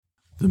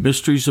The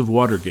Mysteries of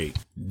Watergate,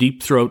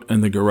 Deep Throat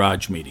and the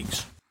Garage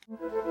Meetings.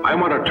 I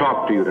want to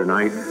talk to you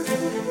tonight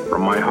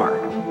from my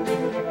heart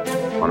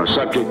on a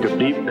subject of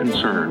deep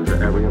concern to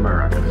every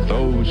American.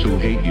 Those who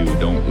hate you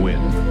don't win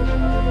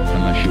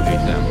unless you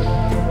hate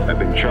them. I've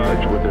been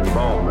charged with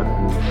involvement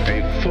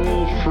in a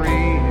full, free,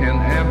 and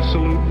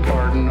absolute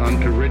pardon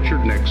unto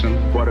Richard Nixon.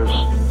 What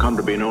has come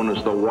to be known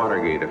as the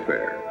Watergate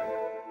affair.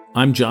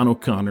 I'm John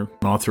O'Connor,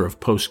 author of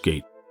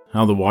Postgate,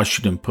 How the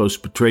Washington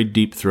Post Betrayed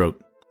Deep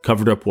Throat,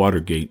 Covered Up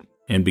Watergate,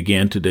 and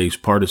began today's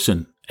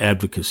partisan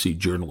advocacy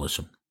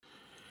journalism.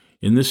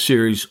 In this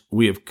series,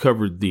 we have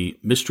covered the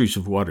mysteries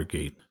of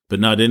Watergate,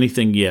 but not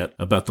anything yet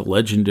about the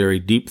legendary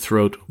Deep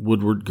Throat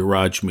Woodward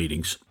garage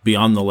meetings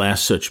beyond the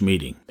last such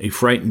meeting. A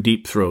frightened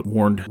Deep Throat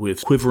warned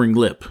with quivering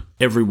lip,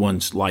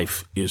 everyone's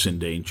life is in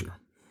danger.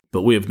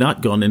 But we have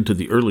not gone into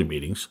the early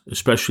meetings,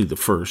 especially the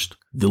first,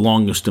 the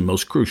longest and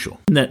most crucial.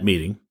 In that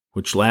meeting,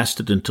 which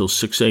lasted until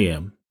 6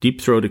 a.m.,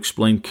 Deep Throat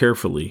explained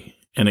carefully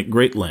and at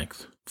great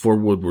length for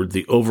Woodward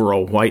the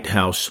overall White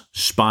House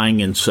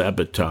spying and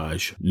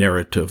sabotage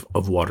narrative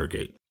of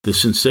Watergate. The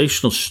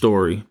sensational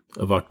story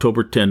of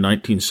October 10,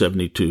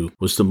 1972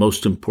 was the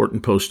most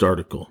important Post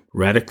article,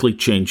 radically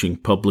changing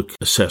public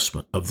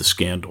assessment of the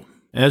scandal.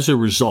 As a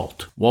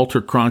result,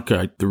 Walter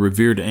Cronkite, the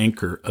revered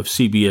anchor of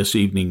CBS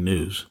Evening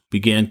News,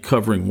 began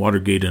covering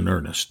Watergate in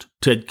earnest.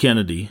 Ted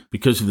Kennedy,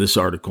 because of this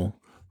article,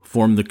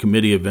 formed the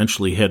committee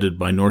eventually headed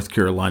by North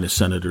Carolina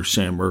Senator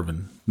Sam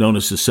Ervin, known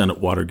as the Senate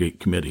Watergate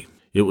Committee.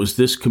 It was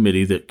this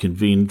committee that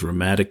convened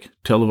dramatic,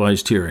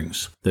 televised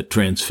hearings that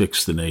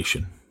transfixed the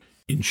nation.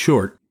 In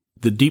short,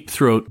 the Deep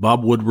Throat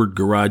Bob Woodward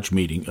garage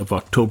meeting of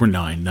October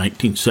 9,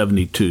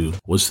 1972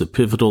 was the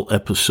pivotal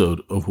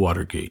episode of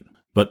Watergate.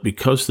 But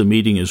because the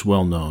meeting is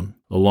well known,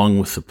 along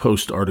with the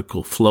Post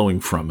article flowing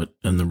from it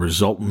and the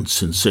resultant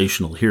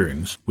sensational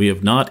hearings, we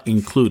have not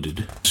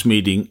included this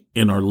meeting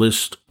in our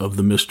list of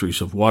the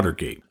mysteries of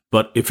Watergate.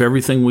 But if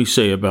everything we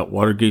say about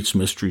Watergate's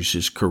mysteries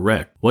is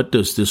correct, what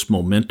does this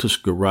momentous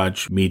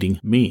garage meeting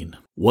mean?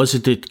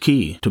 Wasn't it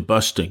key to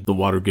busting the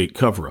Watergate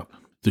cover-up?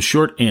 The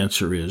short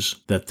answer is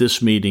that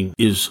this meeting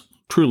is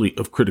truly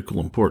of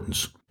critical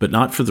importance, but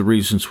not for the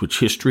reasons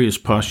which history has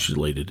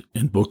postulated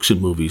and books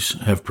and movies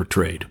have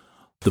portrayed.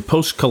 The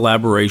Post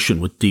collaboration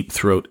with Deep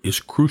Throat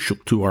is crucial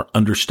to our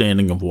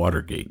understanding of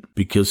Watergate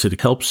because it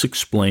helps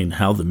explain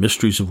how the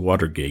mysteries of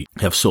Watergate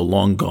have so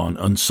long gone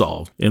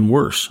unsolved, and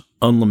worse,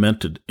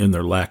 unlamented in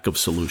their lack of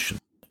solution.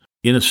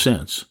 In a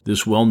sense,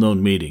 this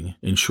well-known meeting,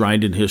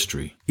 enshrined in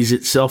history, is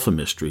itself a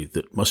mystery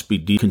that must be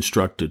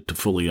deconstructed to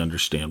fully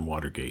understand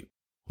Watergate.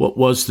 What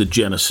was the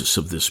genesis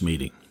of this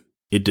meeting?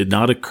 It did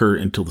not occur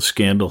until the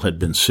scandal had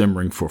been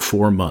simmering for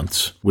 4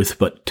 months with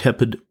but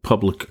tepid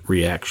public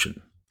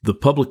reaction. The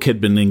public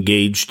had been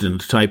engaged in a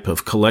type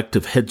of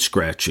collective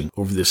head-scratching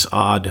over this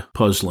odd,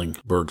 puzzling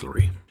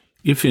burglary.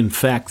 If in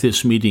fact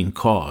this meeting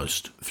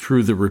caused,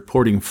 through the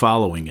reporting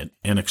following it,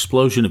 an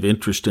explosion of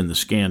interest in the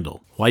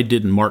scandal, why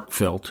didn't Mark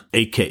Felt,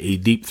 a.k.a.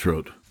 Deep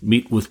Throat,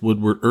 meet with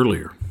Woodward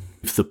earlier?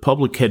 If the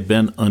public had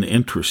been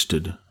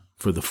uninterested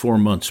for the 4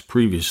 months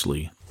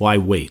previously, why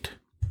wait?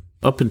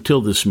 Up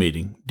until this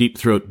meeting, Deep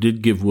Throat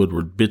did give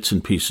Woodward bits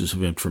and pieces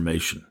of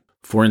information.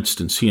 For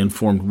instance, he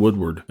informed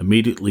Woodward,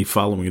 immediately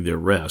following the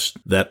arrest,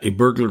 that a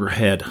burglar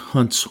had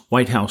Hunt's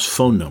White House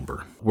phone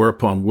number,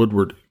 whereupon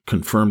Woodward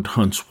confirmed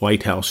Hunt's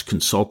White House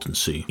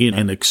consultancy in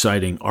an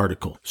exciting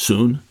article.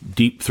 Soon,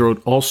 Deep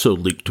Throat also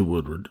leaked to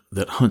Woodward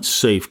that Hunt's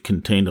safe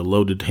contained a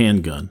loaded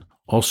handgun,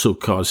 also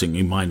causing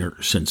a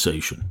minor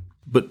sensation.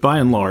 But by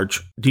and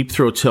large, Deep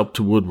Throat's help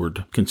to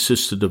Woodward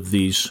consisted of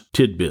these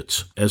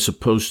tidbits, as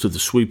opposed to the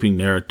sweeping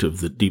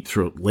narrative that Deep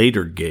Throat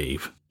later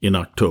gave in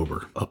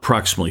October,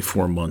 approximately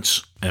 4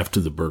 months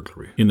after the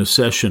burglary, in a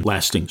session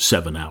lasting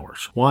 7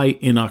 hours. Why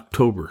in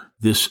October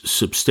this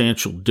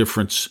substantial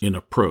difference in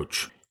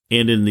approach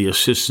and in the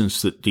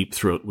assistance that Deep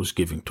Throat was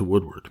giving to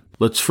Woodward?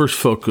 Let's first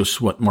focus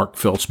what Mark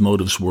Felt's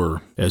motives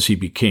were as he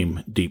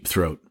became Deep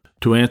Throat.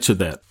 To answer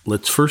that,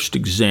 let's first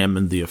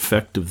examine the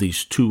effect of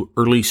these 2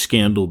 early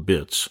scandal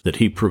bits that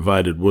he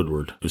provided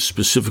Woodward,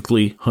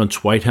 specifically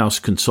Hunt's White House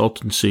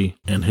consultancy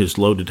and his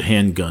loaded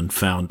handgun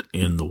found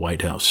in the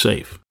White House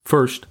safe.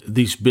 First,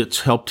 these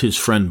bits helped his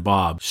friend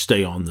Bob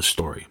stay on the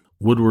story.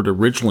 Woodward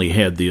originally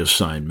had the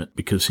assignment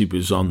because he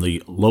was on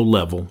the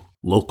low-level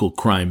local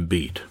crime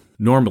beat.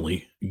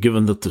 Normally,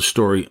 given that the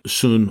story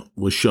soon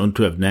was shown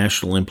to have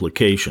national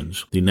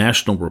implications, the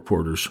national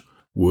reporters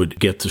would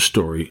get the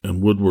story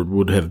and Woodward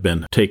would have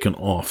been taken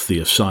off the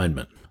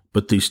assignment.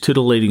 But these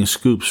titillating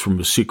scoops from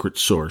a secret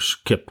source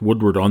kept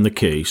Woodward on the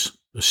case,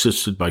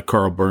 assisted by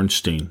Carl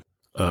Bernstein,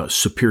 a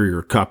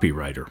superior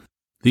copywriter.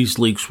 These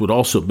leaks would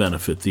also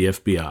benefit the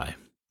FBI.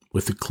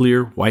 With a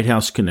clear White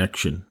House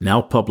connection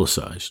now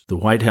publicized, the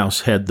White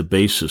House had the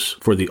basis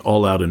for the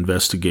all-out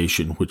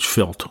investigation which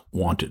Felt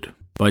wanted.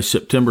 By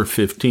September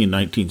 15,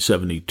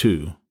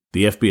 1972,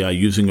 the FBI,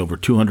 using over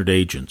 200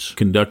 agents,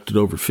 conducted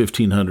over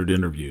 1,500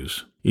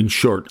 interviews. In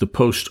short, the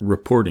Post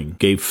reporting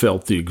gave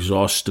Felt the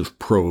exhaustive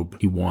probe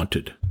he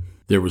wanted.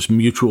 There was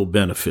mutual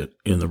benefit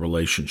in the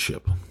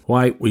relationship.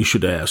 Why, we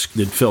should ask,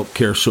 did Felt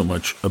care so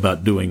much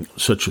about doing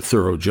such a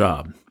thorough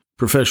job?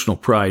 Professional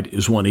pride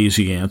is one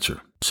easy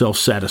answer.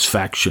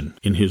 Self-satisfaction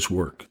in his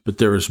work. But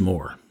there is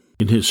more.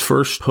 In his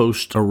first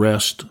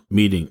post-arrest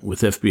meeting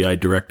with FBI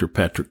Director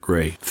Patrick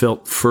Gray,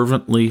 Felt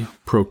fervently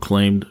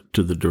proclaimed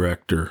to the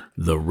director,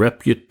 "The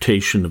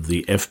reputation of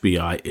the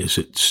FBI is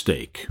at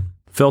stake."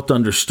 Felt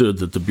understood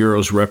that the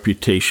Bureau's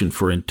reputation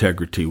for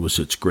integrity was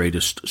its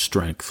greatest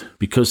strength.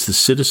 Because the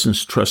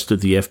citizens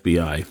trusted the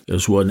FBI,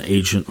 as one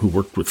agent who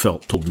worked with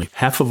Felt told me,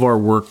 half of our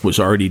work was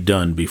already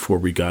done before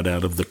we got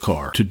out of the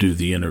car to do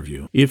the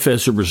interview. If,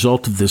 as a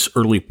result of this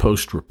early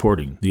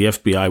post-reporting, the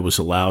FBI was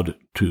allowed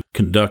to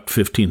conduct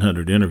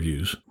 1,500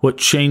 interviews, what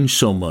changed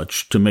so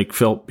much to make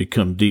Felt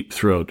become deep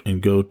throat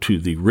and go to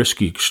the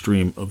risky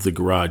extreme of the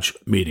garage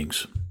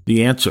meetings?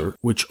 The answer,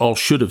 which all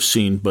should have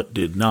seen but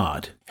did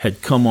not,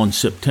 had come on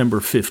September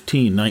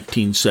 15,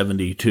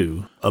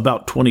 1972,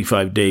 about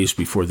 25 days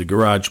before the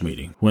garage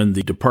meeting, when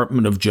the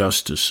Department of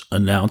Justice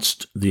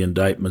announced the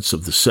indictments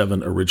of the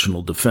 7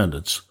 original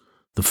defendants,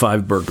 the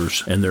 5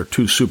 burglars and their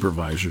 2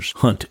 supervisors,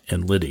 Hunt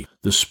and Liddy.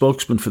 The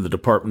spokesman for the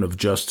Department of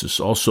Justice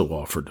also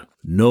offered,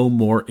 no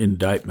more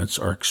indictments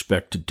are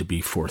expected to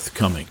be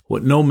forthcoming.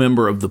 What no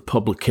member of the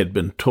public had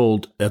been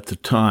told at the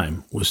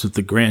time was that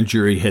the grand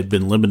jury had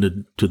been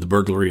limited to the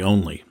burglary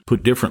only.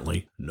 Put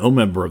differently, no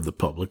member of the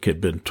public had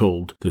been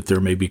told that there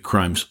may be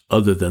crimes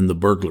other than the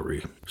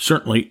burglary.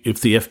 Certainly, if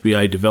the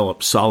FBI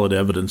developed solid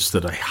evidence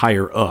that a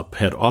higher up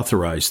had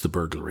authorized the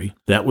burglary,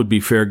 that would be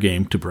fair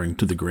game to bring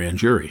to the grand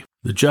jury.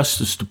 The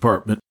Justice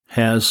Department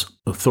has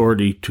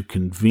authority to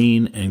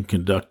convene and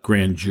conduct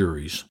grand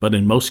juries, but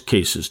in most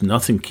cases,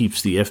 nothing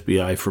keeps the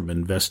FBI from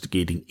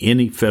investigating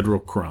any federal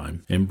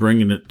crime and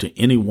bringing it to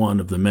any one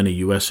of the many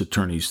U.S.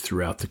 attorneys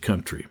throughout the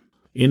country.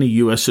 Any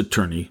U.S.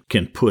 attorney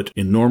can put,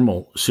 in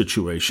normal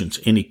situations,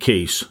 any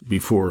case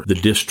before the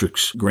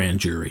district's grand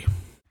jury.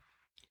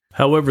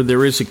 However,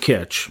 there is a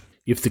catch.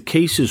 If the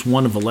case is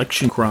one of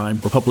election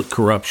crime or public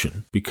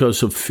corruption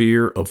because of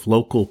fear of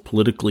local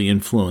politically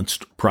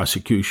influenced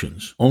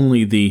prosecutions,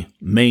 only the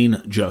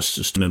Main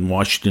Justice in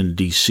Washington,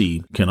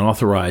 D.C. can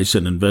authorize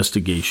an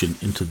investigation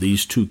into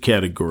these 2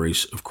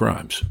 categories of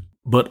crimes.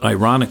 But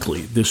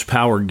ironically, this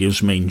power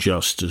gives Main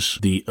Justice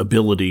the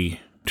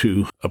ability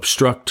to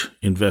obstruct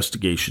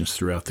investigations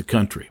throughout the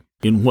country.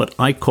 In what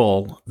I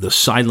call the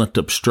silent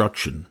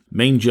obstruction,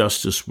 Main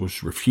Justice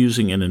was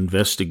refusing an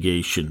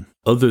investigation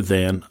other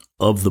than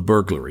of the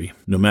burglary,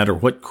 no matter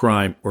what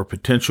crime or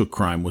potential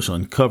crime was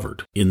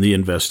uncovered in the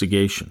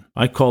investigation.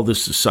 I call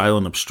this the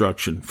silent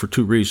obstruction for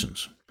 2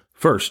 reasons.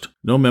 First,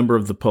 no member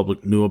of the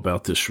public knew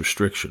about this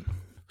restriction.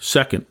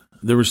 Second,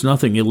 there was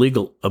nothing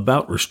illegal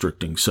about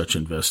restricting such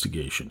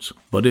investigations.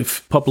 But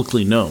if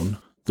publicly known,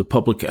 the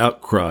public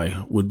outcry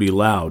would be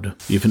loud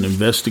if an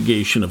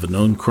investigation of a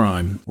known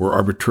crime were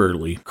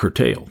arbitrarily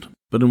curtailed.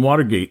 But in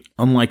Watergate,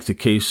 unlike the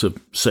case of,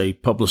 say,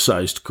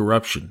 publicized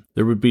corruption,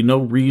 there would be no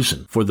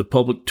reason for the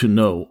public to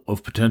know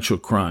of potential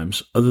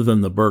crimes other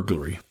than the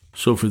burglary.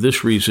 So for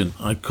this reason,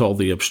 I call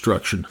the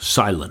obstruction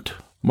silent.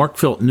 Mark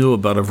Felt knew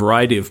about a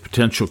variety of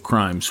potential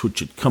crimes which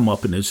had come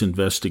up in his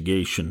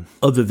investigation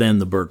other than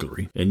the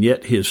burglary, and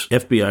yet his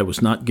FBI was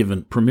not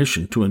given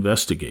permission to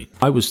investigate.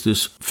 Why was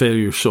this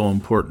failure so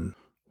important?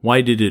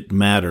 Why did it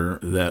matter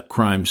that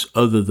crimes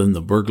other than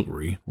the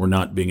burglary were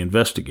not being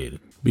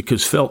investigated?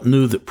 Because Felt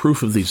knew that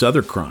proof of these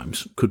other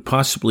crimes could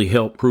possibly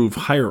help prove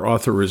higher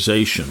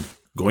authorization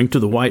going to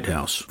the White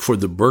House for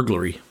the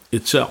burglary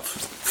itself.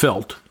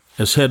 Felt,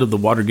 as head of the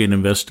Watergate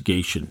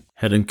investigation,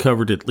 had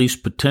uncovered at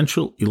least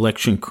potential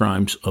election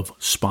crimes of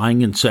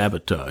spying and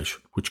sabotage,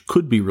 which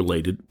could be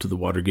related to the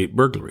Watergate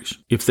burglaries.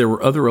 If there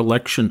were other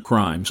election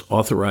crimes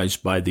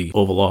authorized by the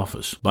Oval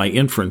Office, by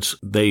inference,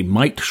 they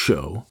might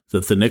show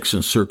that the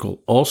Nixon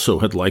Circle also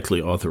had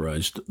likely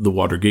authorized the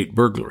Watergate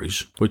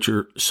burglaries, which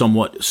are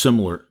somewhat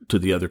similar to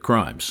the other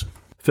crimes.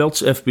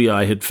 Felt's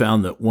FBI had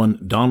found that one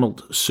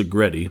Donald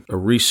Segretti, a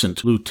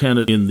recent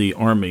lieutenant in the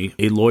Army,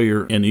 a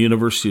lawyer, and a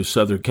University of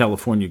Southern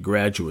California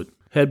graduate,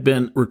 had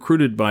been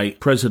recruited by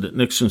President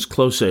Nixon's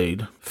close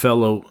aide,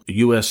 fellow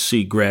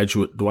USC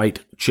graduate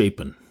Dwight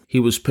Chapin. He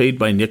was paid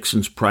by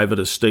Nixon's private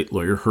estate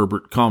lawyer,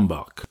 Herbert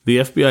Kalmbach. The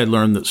FBI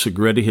learned that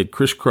Segretti had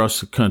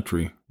crisscrossed the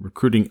country,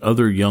 recruiting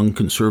other young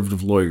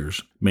conservative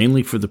lawyers,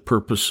 mainly for the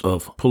purpose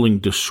of pulling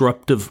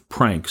disruptive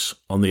pranks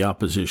on the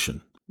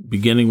opposition,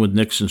 beginning with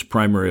Nixon's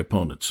primary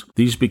opponents.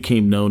 These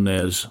became known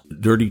as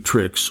dirty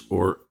tricks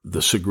or the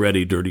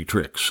Segretti dirty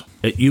tricks.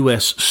 At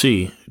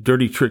USC,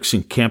 dirty tricks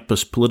in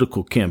campus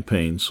political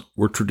campaigns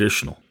were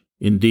traditional,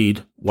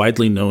 indeed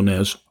widely known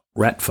as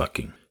rat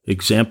fucking.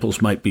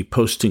 Examples might be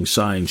posting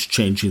signs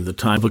changing the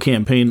time of a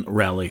campaign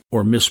rally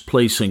or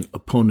misplacing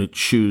opponents'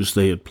 shoes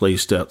they had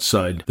placed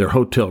outside their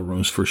hotel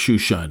rooms for shoe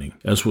shining,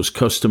 as was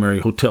customary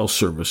hotel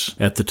service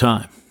at the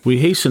time. We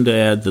hasten to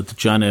add that the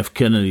John F.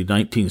 Kennedy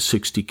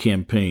 1960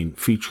 campaign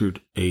featured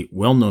a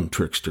well-known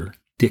trickster,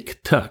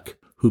 Dick Tuck,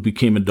 who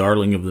became a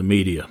darling of the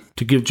media.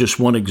 To give just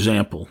one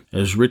example,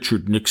 as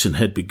Richard Nixon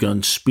had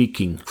begun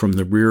speaking from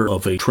the rear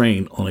of a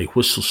train on a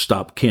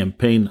whistle-stop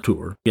campaign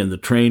tour, and the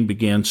train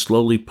began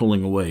slowly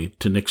pulling away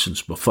to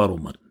Nixon's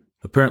befuddlement.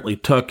 Apparently,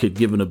 Tuck had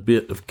given a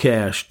bit of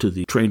cash to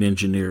the train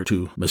engineer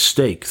to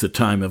mistake the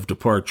time of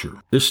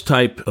departure. This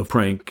type of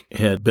prank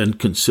had been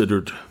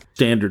considered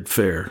standard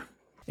fare,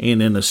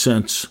 and in a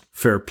sense,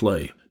 fair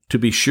play. To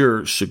be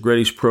sure,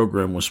 Segretti's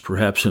program was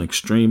perhaps an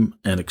extreme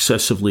and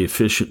excessively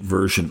efficient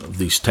version of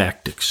these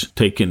tactics,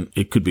 taken,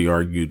 it could be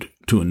argued,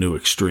 to a new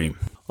extreme.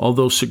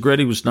 Although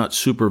Segretti was not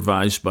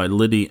supervised by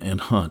Liddy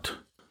and Hunt,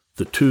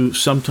 the two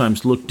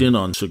sometimes looked in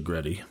on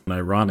Segretti, and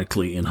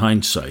ironically, in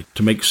hindsight,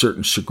 to make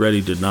certain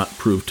Segretti did not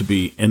prove to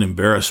be an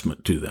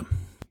embarrassment to them.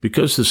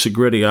 Because the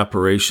Segretti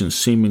operation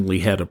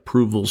seemingly had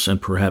approvals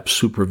and perhaps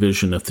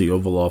supervision at the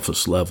Oval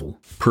Office level,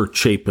 per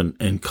Chapin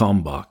and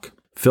Kalmbach,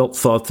 Felt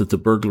thought that the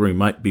burglary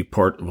might be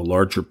part of a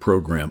larger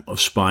program of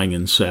spying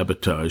and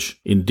sabotage,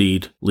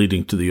 indeed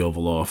leading to the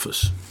Oval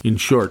Office. In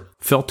short,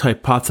 Felt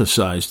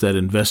hypothesized that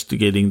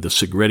investigating the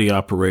Segretti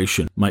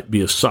operation might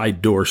be a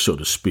side door, so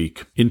to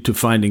speak, into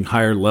finding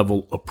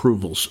higher-level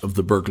approvals of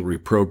the burglary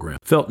program.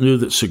 Felt knew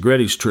that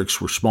Segretti's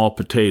tricks were small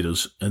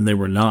potatoes, and they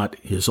were not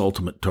his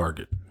ultimate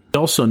target. He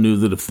also knew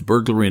that if the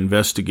burglary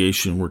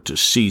investigation were to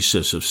cease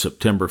as of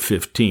September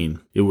 15,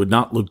 it would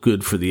not look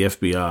good for the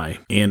FBI,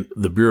 and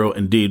the Bureau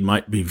indeed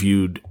might be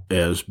viewed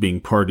as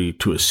being party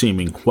to a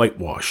seeming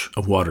whitewash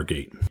of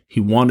Watergate. He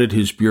wanted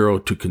his Bureau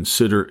to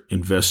consider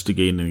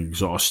investigating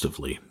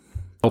exhaustively.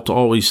 Felt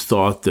always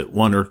thought that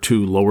one or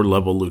two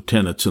lower-level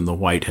lieutenants in the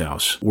White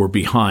House were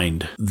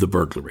behind the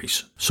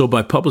burglaries. So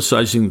by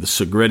publicizing the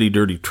Segretti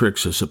dirty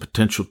tricks as a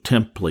potential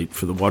template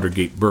for the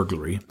Watergate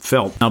burglary,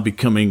 Felt, now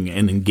becoming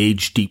an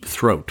engaged deep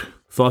throat,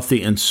 thought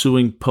the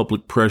ensuing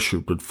public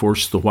pressure would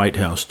force the White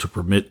House to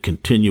permit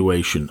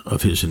continuation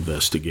of his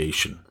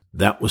investigation.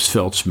 That was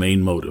Felt's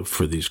main motive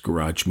for these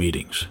garage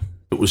meetings.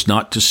 It was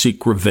not to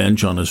seek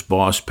revenge on his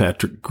boss,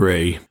 Patrick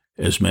Gray,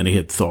 as many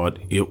had thought.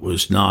 It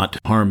was not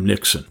harm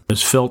Nixon.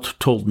 As Felt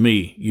told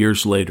me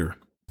years later,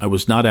 I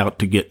was not out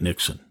to get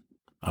Nixon.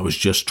 I was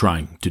just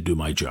trying to do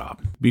my job.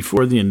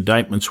 Before the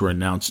indictments were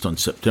announced on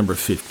September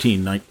 15,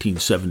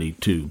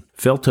 1972,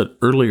 Felt had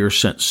earlier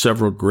sent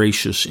several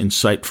gracious,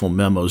 insightful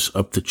memos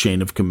up the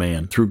chain of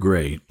command through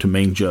Gray to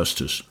Main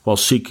Justice while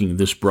seeking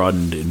this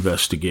broadened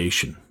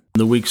investigation. In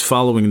the weeks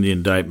following the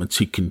indictments,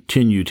 he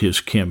continued his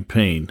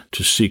campaign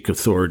to seek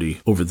authority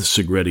over the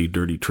Segretti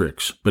dirty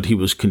tricks, but he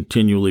was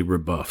continually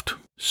rebuffed,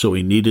 so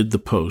he needed the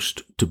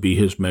Post to be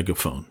his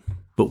megaphone.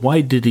 But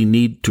why did he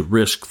need to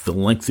risk the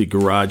lengthy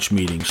garage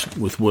meetings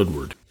with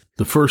Woodward?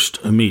 The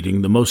first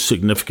meeting, the most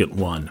significant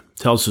one,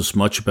 tells us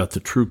much about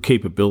the true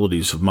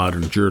capabilities of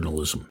modern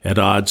journalism, at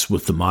odds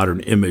with the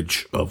modern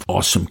image of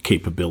awesome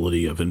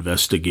capability of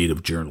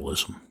investigative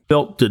journalism.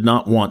 Felt did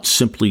not want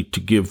simply to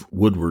give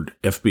Woodward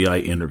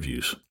FBI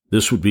interviews.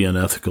 This would be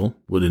unethical,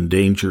 would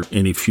endanger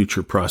any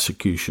future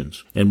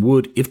prosecutions, and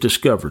would, if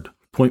discovered,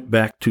 point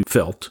back to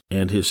Felt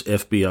and his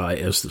FBI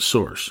as the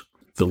source.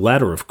 The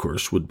latter, of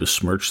course, would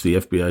besmirch the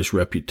FBI's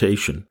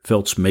reputation,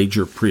 Felt's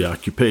major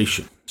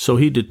preoccupation. So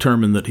he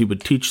determined that he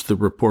would teach the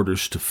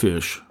reporters to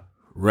fish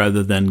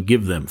rather than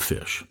give them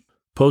fish.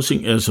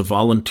 Posing as a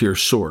volunteer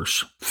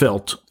source,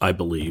 Felt, I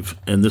believe,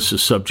 and this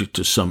is subject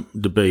to some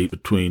debate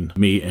between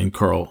me and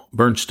Carl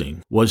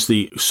Bernstein, was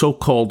the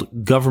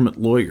so-called government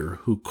lawyer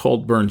who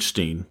called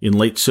Bernstein in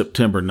late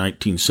September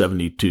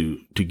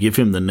 1972 to give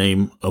him the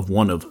name of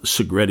one of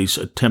Segretti's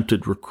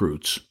attempted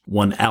recruits,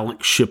 one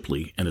Alex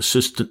Shipley, an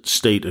assistant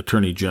state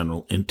attorney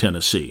general in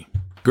Tennessee.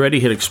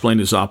 Segretti had explained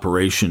his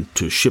operation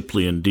to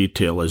Shipley in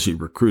detail as he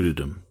recruited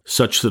him,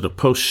 such that a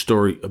Post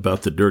story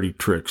about the dirty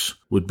tricks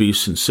would be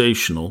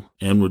sensational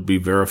and would be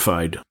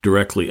verified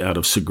directly out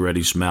of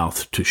Segretti's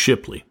mouth to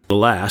Shipley.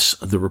 Alas,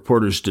 the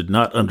reporters did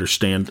not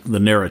understand the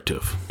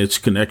narrative, its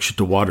connection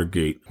to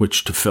Watergate,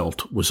 which to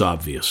Felt was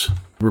obvious.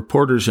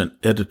 Reporters and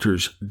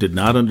editors did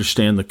not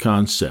understand the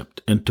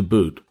concept, and to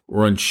boot,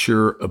 were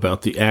unsure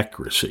about the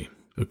accuracy.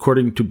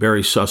 According to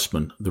Barry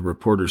Sussman, the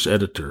reporter's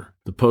editor,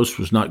 the Post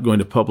was not going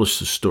to publish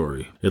the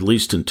story, at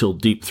least until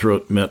Deep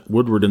Throat met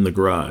Woodward in the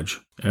garage,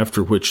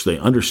 after which they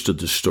understood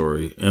the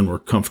story and were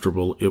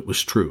comfortable it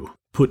was true.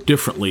 Put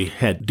differently,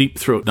 had Deep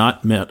Throat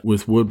not met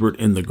with Woodward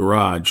in the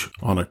garage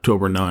on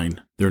October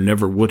 9, there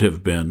never would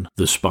have been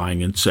the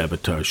spying and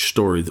sabotage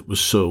story that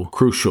was so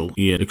crucial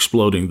in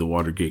exploding the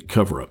Watergate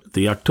cover-up.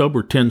 The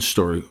October 10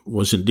 story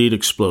was indeed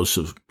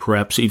explosive,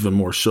 perhaps even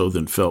more so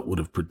than Felt would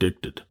have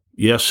predicted.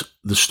 Yes,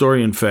 the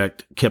story, in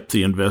fact, kept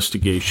the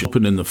investigation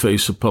open in the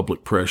face of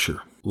public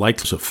pressure,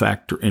 like as a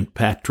factor in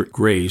Patrick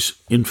Gray's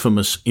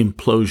infamous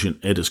implosion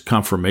at his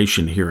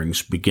confirmation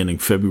hearings beginning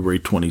February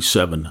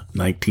 27,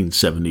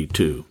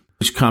 1972.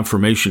 These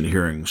confirmation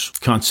hearings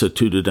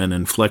constituted an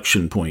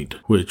inflection point,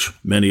 which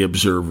many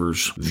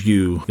observers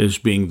view as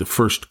being the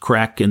first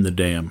crack in the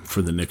dam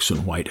for the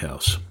Nixon White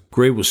House.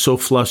 Gray was so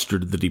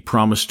flustered that he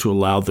promised to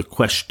allow the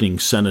questioning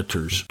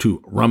senators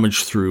to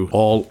rummage through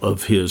all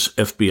of his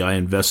FBI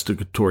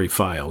investigatory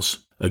files,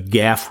 a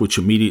gaffe which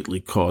immediately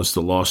caused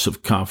the loss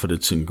of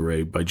confidence in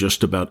Gray by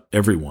just about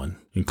everyone,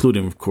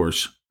 including, of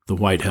course, the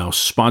White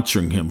House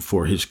sponsoring him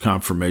for his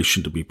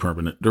confirmation to be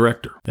permanent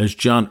director. As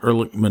John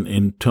Ehrlichman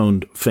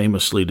intoned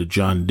famously to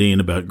John Dean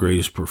about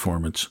Gray's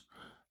performance,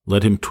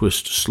 "Let him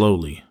twist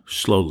slowly,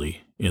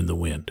 slowly in the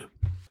wind."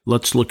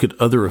 Let's look at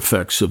other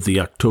effects of the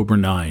October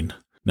 9,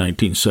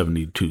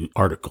 1972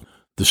 article.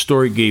 The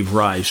story gave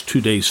rise 2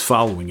 days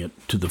following it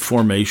to the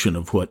formation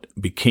of what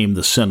became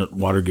the Senate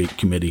Watergate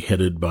Committee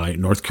headed by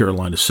North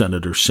Carolina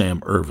Senator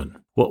Sam Ervin.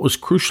 What was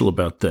crucial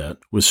about that,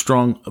 with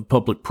strong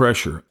public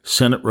pressure,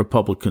 Senate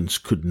Republicans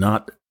could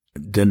not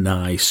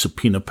deny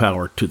subpoena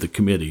power to the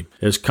committee,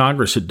 as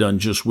Congress had done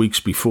just weeks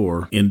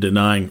before in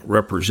denying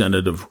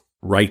Representative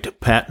Wright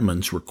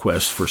Patman's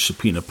request for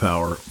subpoena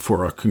power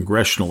for a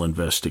congressional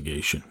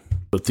investigation.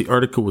 But the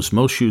article was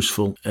most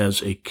useful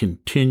as a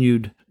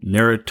continued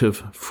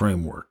narrative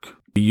framework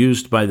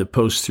used by the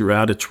Post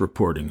throughout its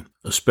reporting,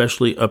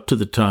 especially up to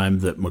the time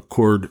that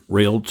McCord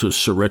railed to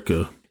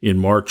Sirica in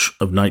March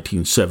of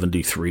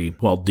 1973,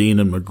 while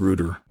Dean and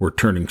Magruder were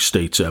turning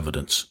state's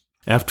evidence.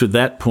 After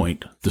that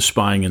point, the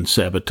spying and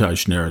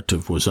sabotage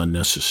narrative was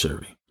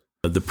unnecessary.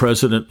 The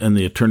President and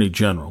the Attorney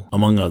General,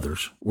 among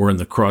others, were in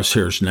the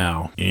crosshairs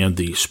now and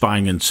the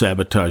spying and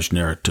sabotage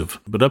narrative,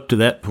 but up to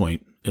that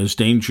point, as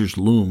dangers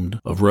loomed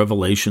of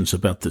revelations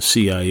about the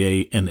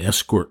CIA and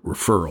escort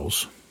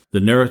referrals, the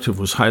narrative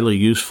was highly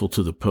useful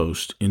to the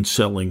Post in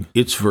selling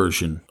its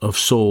version of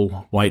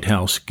sole White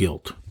House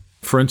guilt.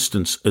 For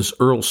instance, as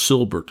Earl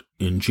Silbert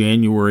in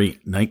January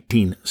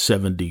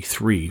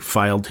 1973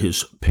 filed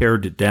his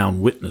pared-down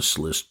witness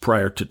list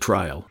prior to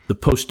trial, the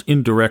Post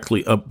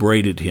indirectly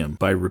upbraided him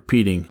by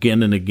repeating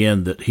again and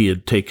again that he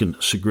had taken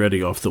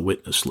Segretti off the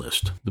witness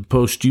list. The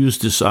Post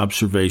used this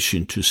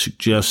observation to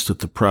suggest that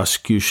the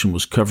prosecution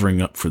was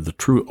covering up for the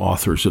true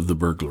authors of the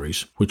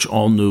burglaries, which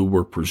all knew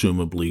were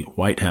presumably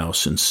White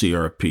House and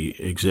CRP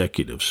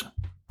executives.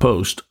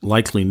 Post,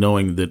 likely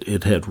knowing that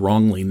it had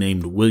wrongly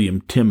named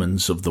William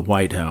Timmons of the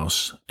White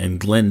House and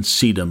Glenn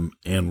Sedum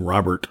and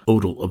Robert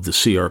Odle of the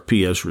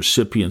CRP as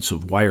recipients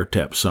of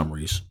wiretap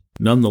summaries,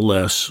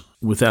 nonetheless,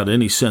 without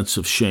any sense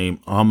of shame,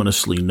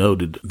 ominously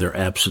noted their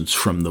absence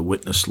from the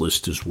witness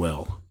list as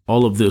well.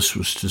 All of this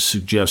was to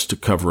suggest a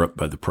cover-up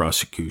by the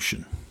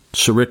prosecution.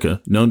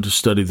 Sirica, known to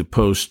study the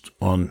Post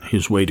on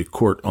his way to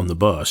court on the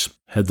bus,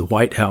 had the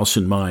White House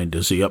in mind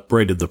as he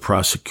upbraided the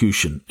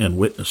prosecution and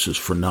witnesses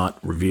for not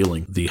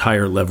revealing the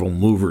higher-level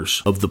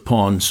movers of the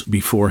pawns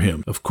before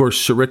him. Of course,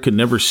 Sirica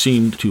never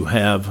seemed to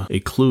have a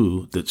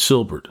clue that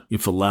Silbert,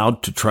 if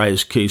allowed to try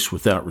his case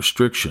without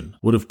restriction,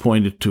 would have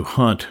pointed to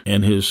Hunt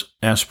and his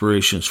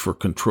aspirations for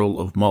control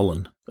of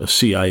Mullen, a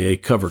CIA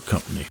cover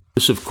company.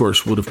 This, of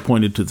course, would have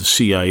pointed to the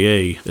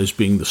CIA as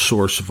being the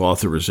source of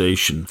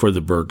authorization for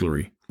the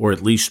burglary, or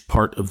at least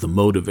part of the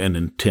motive and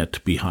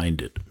intent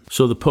behind it.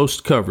 So the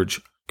Post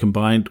coverage,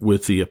 combined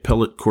with the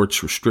appellate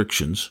court's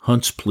restrictions,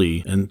 Hunt's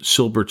plea, and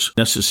Silbert's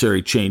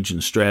necessary change in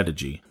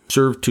strategy,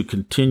 served to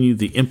continue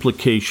the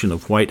implication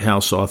of White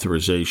House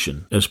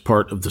authorization as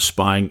part of the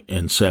spying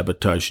and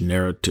sabotage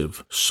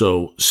narrative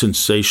so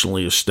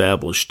sensationally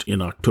established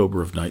in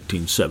October of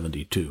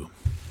 1972.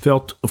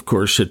 Felt, of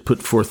course, had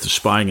put forth the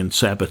spying and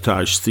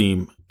sabotage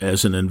theme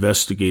as an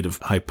investigative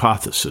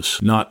hypothesis,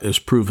 not as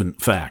proven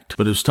fact.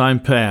 But as time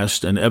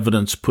passed and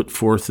evidence put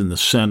forth in the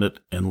Senate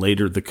and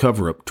later the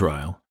cover-up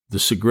trial, the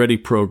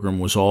Segretti program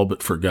was all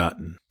but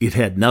forgotten. It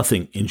had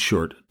nothing, in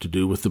short, to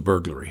do with the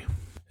burglary.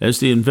 As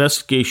the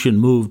investigation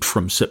moved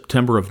from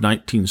September of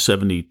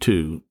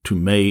 1972 to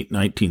May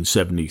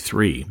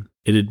 1973,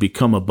 it had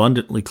become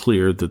abundantly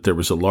clear that there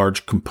was a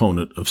large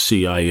component of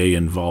CIA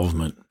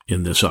involvement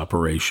in this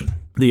operation.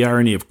 The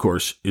irony, of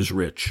course, is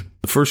rich.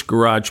 The first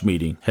garage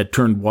meeting had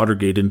turned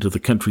Watergate into the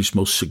country's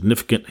most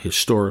significant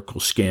historical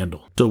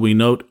scandal. So we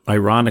note,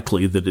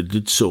 ironically, that it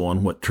did so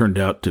on what turned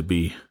out to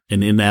be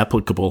an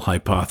inapplicable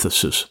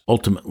hypothesis,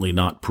 ultimately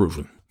not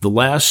proven. The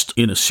last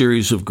in a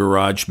series of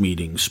garage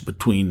meetings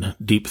between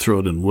Deep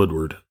Throat and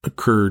Woodward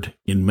occurred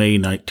in May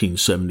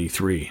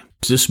 1973.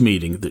 It's this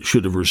meeting that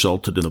should have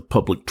resulted in the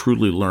public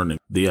truly learning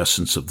the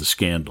essence of the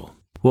scandal.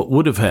 What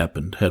would have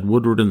happened had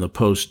Woodward and the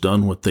Post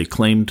done what they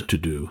claimed to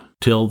do,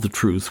 tell the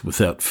truth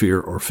without fear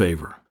or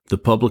favor? The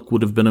public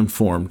would have been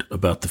informed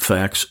about the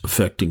facts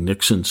affecting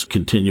Nixon's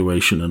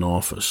continuation in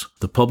office.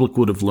 The public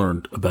would have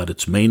learned about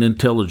its main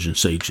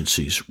intelligence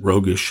agency's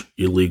roguish,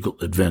 illegal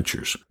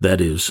adventures,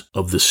 that is,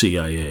 of the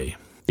CIA.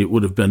 It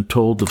would have been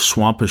told of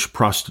swampish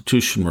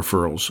prostitution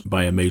referrals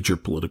by a major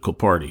political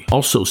party.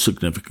 Also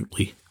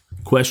significantly,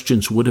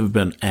 questions would have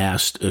been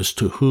asked as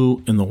to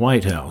who in the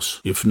White House,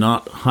 if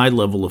not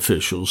high-level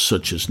officials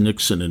such as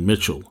Nixon and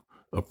Mitchell,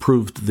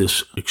 approved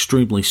this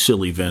extremely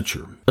silly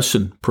venture. A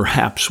lesson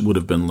perhaps would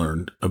have been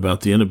learned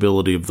about the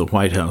inability of the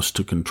White House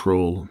to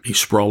control a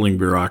sprawling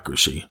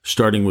bureaucracy,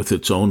 starting with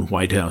its own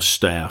White House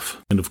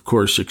staff, and of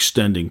course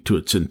extending to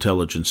its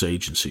intelligence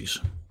agencies.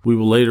 We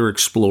will later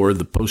explore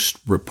the Post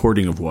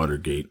reporting of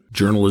Watergate,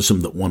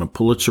 journalism that won a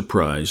Pulitzer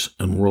Prize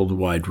and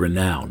worldwide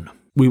renown.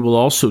 We will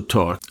also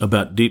talk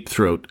about Deep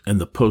Throat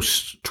and the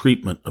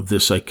post-treatment of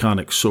this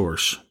iconic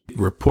source,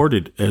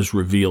 reported as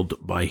revealed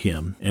by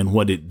him, and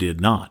what it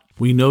did not.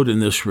 We note in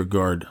this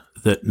regard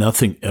that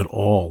nothing at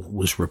all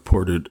was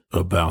reported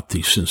about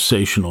the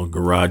sensational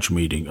garage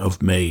meeting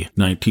of May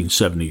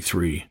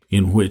 1973,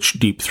 in which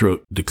Deep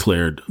Throat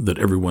declared that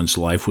everyone's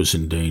life was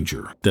in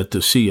danger, that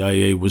the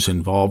CIA was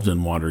involved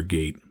in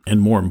Watergate,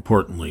 and more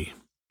importantly,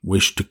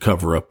 wished to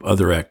cover up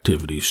other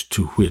activities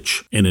to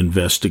which an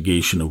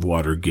investigation of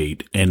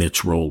Watergate and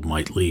its role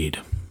might lead.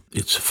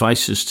 It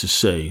suffices to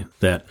say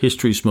that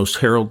history's most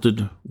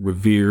heralded,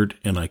 revered,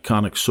 and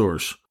iconic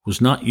source was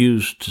not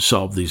used to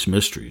solve these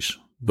mysteries,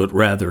 but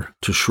rather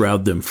to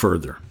shroud them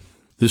further.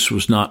 This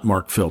was not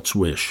Mark Felt's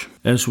wish.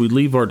 As we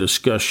leave our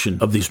discussion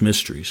of these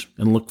mysteries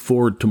and look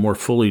forward to more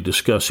fully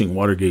discussing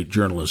Watergate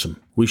journalism,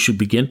 we should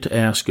begin to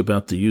ask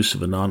about the use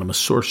of anonymous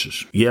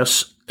sources.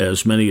 Yes,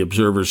 as many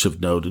observers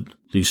have noted,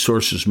 these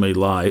sources may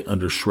lie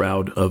under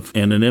shroud of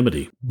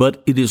anonymity,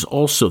 but it is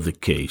also the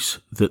case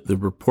that the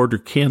reporter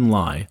can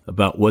lie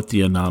about what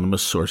the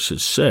anonymous source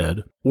has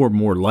said, or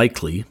more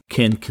likely,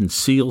 can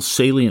conceal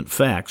salient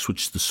facts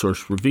which the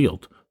source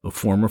revealed, a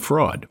form of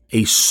fraud.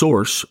 A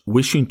source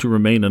wishing to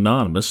remain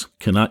anonymous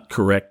cannot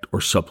correct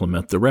or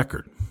supplement the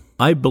record.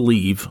 I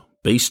believe,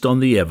 based on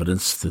the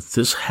evidence, that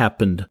this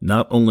happened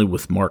not only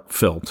with Mark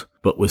Felt,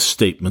 but with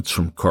statements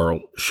from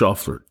Carl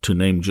Schaffler, to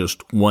name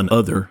just one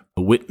other,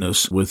 a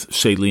witness with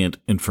salient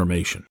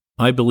information.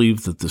 I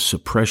believe that the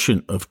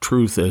suppression of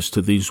truth as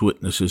to these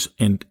witnesses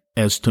and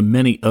as to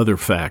many other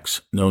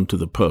facts known to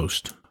the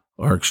Post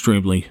are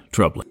extremely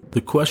troubling.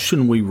 The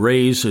question we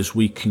raise as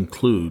we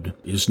conclude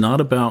is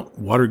not about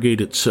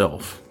Watergate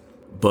itself,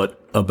 but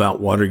about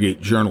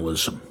Watergate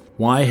journalism.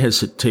 Why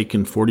has it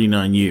taken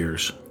 49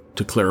 years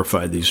to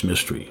clarify these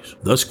mysteries?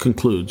 Thus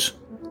concludes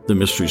The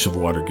Mysteries of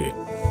Watergate.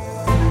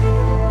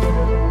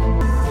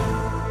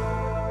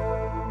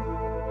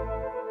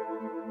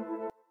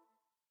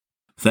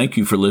 Thank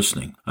you for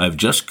listening. I have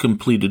just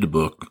completed a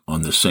book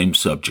on the same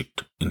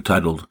subject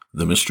entitled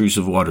The Mysteries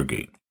of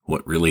Watergate: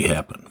 What Really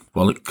Happened.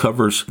 While it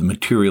covers the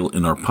material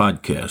in our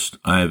podcast,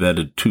 I have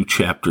added 2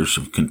 chapters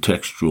of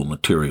contextual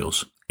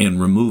materials and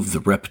removed the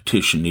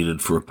repetition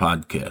needed for a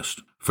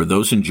podcast. For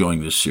those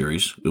enjoying this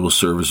series, it will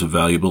serve as a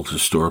valuable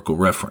historical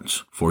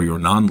reference. For your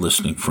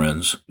non-listening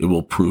friends, it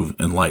will prove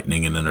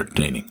enlightening and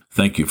entertaining.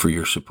 Thank you for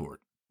your support.